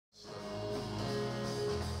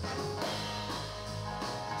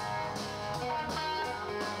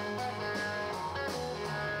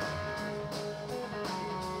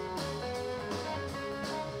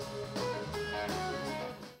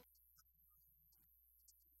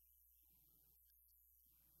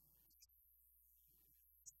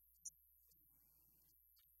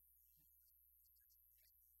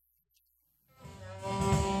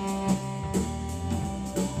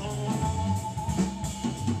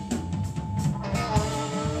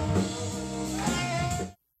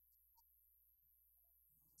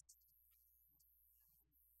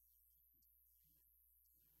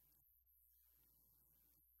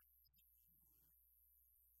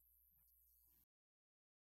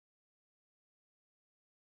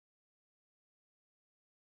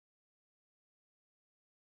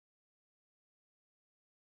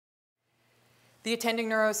The attending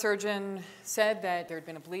neurosurgeon said that there had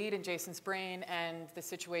been a bleed in Jason's brain and the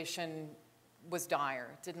situation was dire.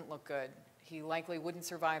 It didn't look good. He likely wouldn't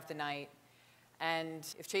survive the night. And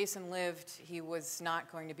if Jason lived, he was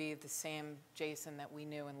not going to be the same Jason that we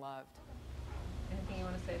knew and loved. Anything you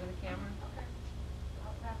want to say to the camera? Okay.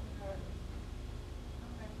 I'll pass it over.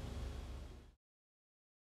 Okay.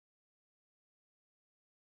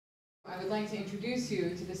 I would like to introduce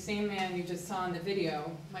you to the same man you just saw in the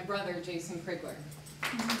video, my brother, Jason Crigler.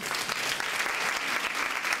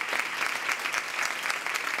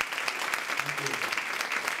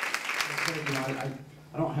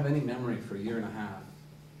 I don't have any memory for a year and a half.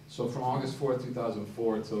 So from August 4th,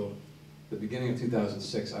 2004 till the beginning of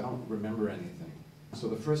 2006, I don't remember anything. So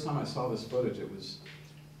the first time I saw this footage, it was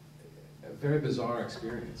a very bizarre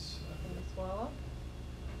experience. Can you swallow?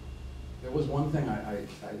 There was one thing I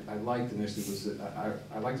liked initially, was that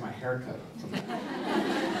I liked my haircut.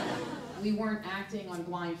 We weren't acting on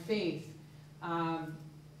blind faith.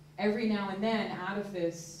 Every now and then, out of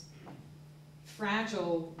this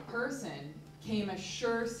fragile person came a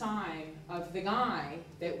sure sign of the guy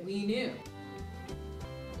that we knew.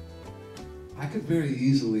 I could very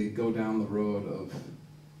easily go down the road of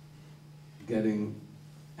getting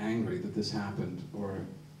angry that this happened, or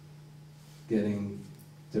getting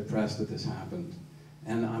depressed that this happened.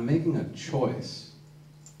 And I'm making a choice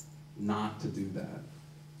not to do that.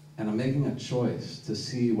 And I'm making a choice to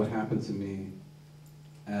see what happened to me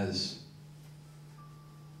as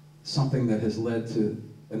something that has led to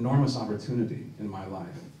enormous opportunity in my life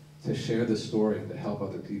to share this story and to help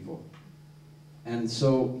other people. And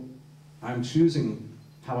so I'm choosing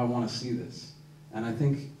how I want to see this. And I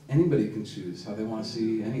think anybody can choose how they want to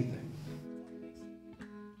see anything.